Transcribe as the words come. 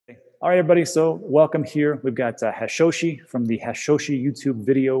All right, everybody. So welcome here. We've got Hashoshi from the Hashoshi YouTube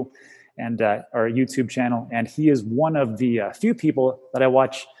video and our YouTube channel. And he is one of the few people that I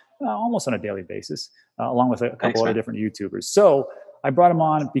watch almost on a daily basis, along with a couple other different YouTubers. So I brought him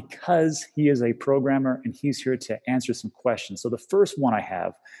on because he is a programmer and he's here to answer some questions. So the first one I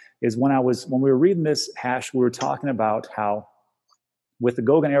have is when we were reading this hash, we were talking about how with the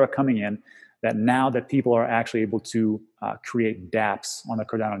Goguen era coming in, that now that people are actually able to create dApps on the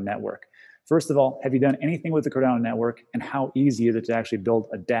Cardano network. First of all, have you done anything with the Cardano network, and how easy is it to actually build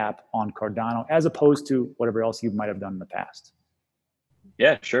a dApp on Cardano as opposed to whatever else you might have done in the past?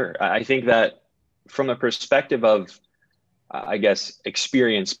 Yeah, sure. I think that from a perspective of, I guess,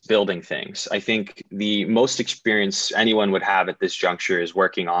 experience building things, I think the most experience anyone would have at this juncture is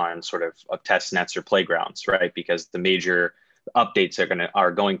working on sort of test nets or playgrounds, right? Because the major updates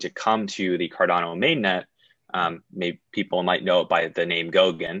are going to come to the Cardano mainnet. Maybe people might know it by the name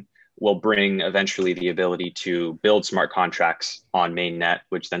Goguen, will bring eventually the ability to build smart contracts on mainnet,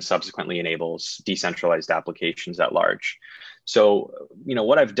 which then subsequently enables decentralized applications at large. So,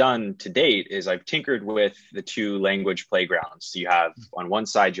 what I've done to date is I've tinkered with the two language playgrounds. So you have on one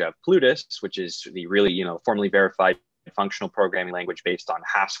side, you have Plutus, which is the really, formally verified functional programming language based on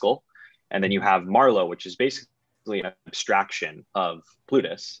Haskell. And then you have Marlowe, which is basically an abstraction of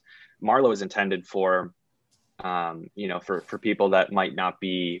Plutus. Marlowe is intended for, for people that might not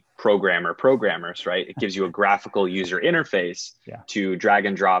be programmers, right? It gives you a graphical user interface to drag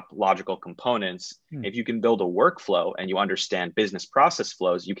and drop logical components. If you can build a workflow and you understand business process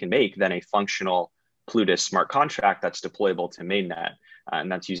flows, you can make then a functional Plutus smart contract that's deployable to mainnet.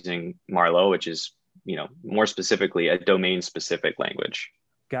 And that's using Marlowe, which is, more specifically a domain-specific language.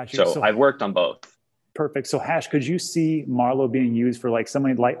 Gotcha. So I've worked on both. Perfect. So Hash, could you see Marlowe being used for like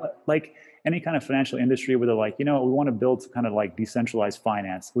somebody like any kind of financial industry where they're like, we want to build kind of like decentralized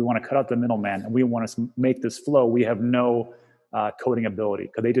finance. We want to cut out the middleman and we want to make this flow. We have no coding ability.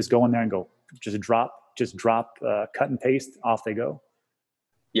 Could they just go in there and go, just drop, cut and paste, off they go?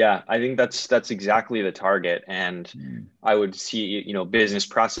 Yeah, I think that's exactly the target. And I would see, business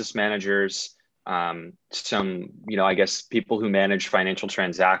process managers, some, I guess people who manage financial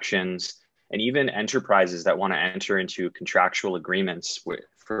transactions, and even enterprises that want to enter into contractual agreements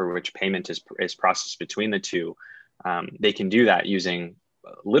for which payment is processed between the two. They can do that using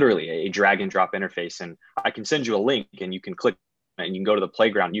literally a drag and drop interface. And I can send you a link and you can click and you can go to the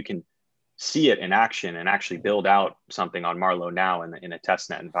playground. You can see it in action and actually build out something on Marlowe now in a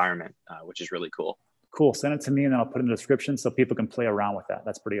testnet environment, which is really cool. Cool. Send it to me and then I'll put it in the description so people can play around with that.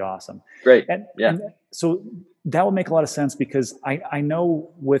 That's pretty awesome. Great. And so that will make a lot of sense because I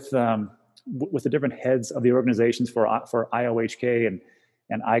know with the different heads of the organizations for IOHK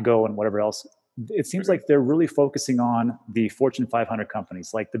and IGO and whatever else, it seems like they're really focusing on the Fortune 500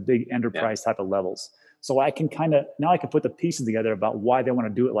 companies, like the big enterprise type of levels. So I can now I can put the pieces together about why they want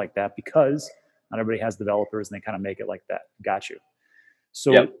to do it like that, because not everybody has developers and they kind of make it like that. Got you.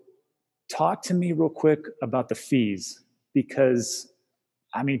 So talk to me real quick about the fees, because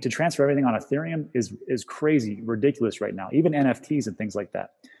I mean, to transfer everything on Ethereum is crazy, ridiculous right now, even NFTs and things like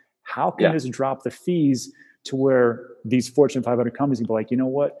that. How can this drop the fees to where these Fortune 500 companies can be like, you know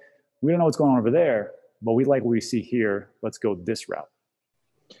what, we don't know what's going on over there, but we like what we see here. Let's go this route.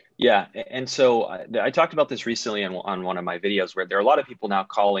 Yeah. And so I talked about this recently on one of my videos where there are a lot of people now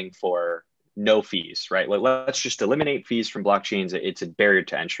calling for no fees, right? Let's just eliminate fees from blockchains. It's a barrier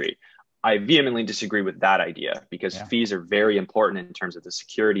to entry. I vehemently disagree with that idea because fees are very important in terms of the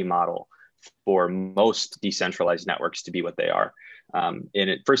security model for most decentralized networks to be what they are. And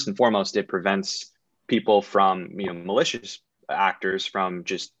first and foremost, it prevents people from, malicious actors from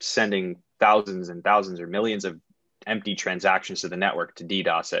just sending thousands and thousands or millions of empty transactions to the network to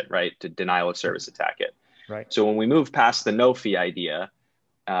DDoS it, right? To denial of service attack it. Right. So when we move past the no fee idea,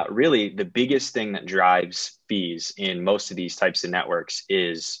 really the biggest thing that drives fees in most of these types of networks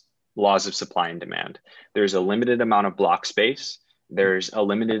is laws of supply and demand. There's a limited amount of block space. There's a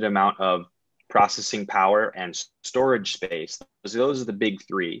limited amount of processing power and storage space. Those are the big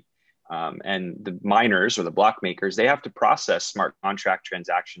three. And the miners or the block makers, they have to process smart contract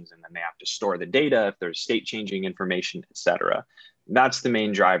transactions and then they have to store the data if there's state changing information, et cetera. That's the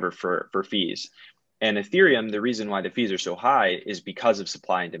main driver for fees. And Ethereum, the reason why the fees are so high is because of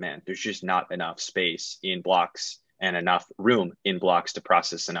supply and demand. There's just not enough space in blocks and enough room in blocks to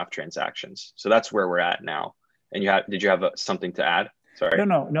process enough transactions. So that's where we're at now. And did you have something to add? Sorry.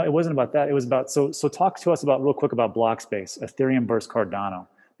 No, it wasn't about that. It was about, so talk to us about real quick about block space, Ethereum versus Cardano,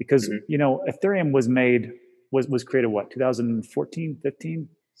 because, Ethereum was created what, 2014, 15?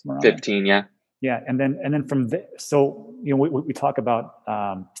 15, yeah. Yeah, and then from so we talk about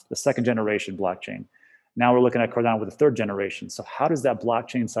the second generation blockchain. Now we're looking at Cardano with the third generation. So how does that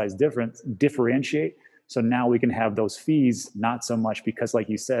blockchain size differentiate? So now we can have those fees not so much because, like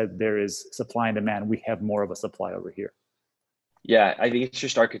you said, there is supply and demand. We have more of a supply over here. Yeah, I think it's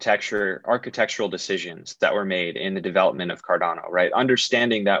just architectural decisions that were made in the development of Cardano, right?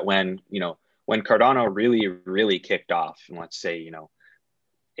 Understanding that when Cardano really kicked off, and let's say,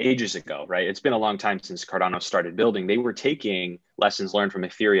 ages ago, right? It's been a long time since Cardano started building. They were taking lessons learned from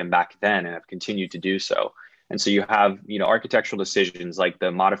Ethereum back then and have continued to do so. And so you have, architectural decisions like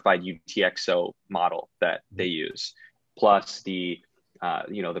the modified UTXO model that they use, plus the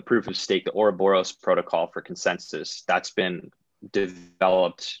proof of stake, the Ouroboros protocol for consensus that's been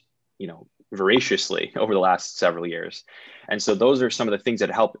developed, voraciously over the last several years. And so those are some of the things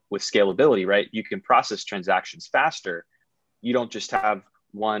that help with scalability, right? You can process transactions faster. You don't just have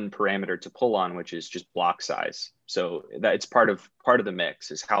one parameter to pull on, which is just block size. So that it's part of the mix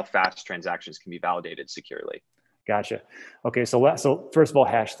is how fast transactions can be validated securely. Gotcha. Okay, so first of all,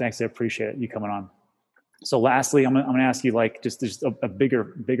 Hash, thanks. I appreciate you coming on. So lastly, I'm gonna ask you like just a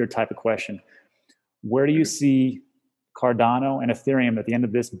bigger type of question. Where do you see Cardano and Ethereum at the end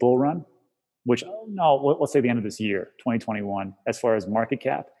of this bull run? Let's say the end of this year, 2021, as far as market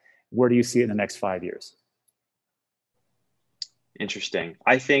cap. Where do you see it in the next 5 years? Interesting.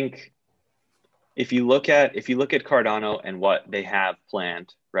 I think if you look at Cardano and what they have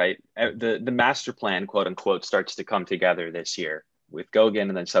planned, right? The master plan, quote unquote, starts to come together this year with Goguen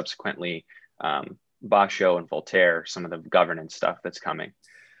and then subsequently Basho and Voltaire, some of the governance stuff that's coming.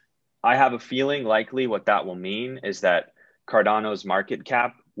 I have a feeling likely what that will mean is that Cardano's market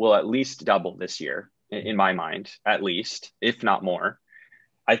cap will at least double this year, in my mind, at least, if not more.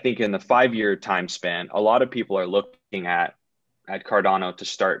 I think in the 5-year time span, a lot of people are looking at Cardano to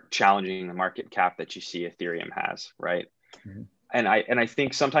start challenging the market cap that you see Ethereum has, right? Mm-hmm. And I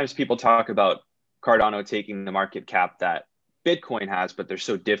think sometimes people talk about Cardano taking the market cap that Bitcoin has, but they're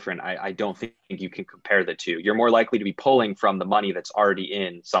so different. I don't think you can compare the two. You're more likely to be pulling from the money that's already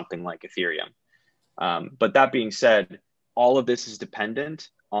in something like Ethereum. But that being said, all of this is dependent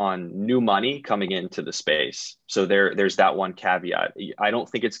on new money coming into the space. So there's that one caveat. I don't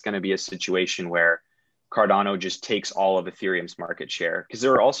think it's going to be a situation where Cardano just takes all of Ethereum's market share, because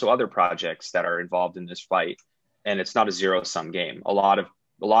there are also other projects that are involved in this fight, and it's not a zero-sum game. A lot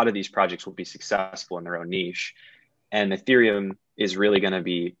of these projects will be successful in their own niche, and Ethereum is really going to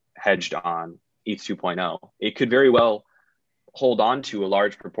be hedged on ETH 2.0. It could very well hold on to a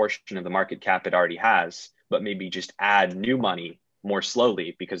large proportion of the market cap it already has, but maybe just add new money more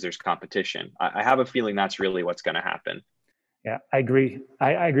slowly because there's competition. I have a feeling that's really what's going to happen. Yeah, I agree.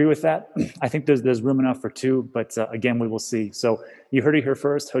 I agree with that. I think there's room enough for two, but again, we will see. So you heard it here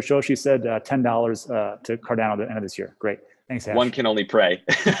first. Hashoshi said $10 to Cardano at the end of this year. Great. Thanks, Hash. One can only pray.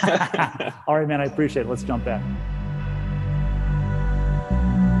 All right, man, I appreciate it. Let's jump back.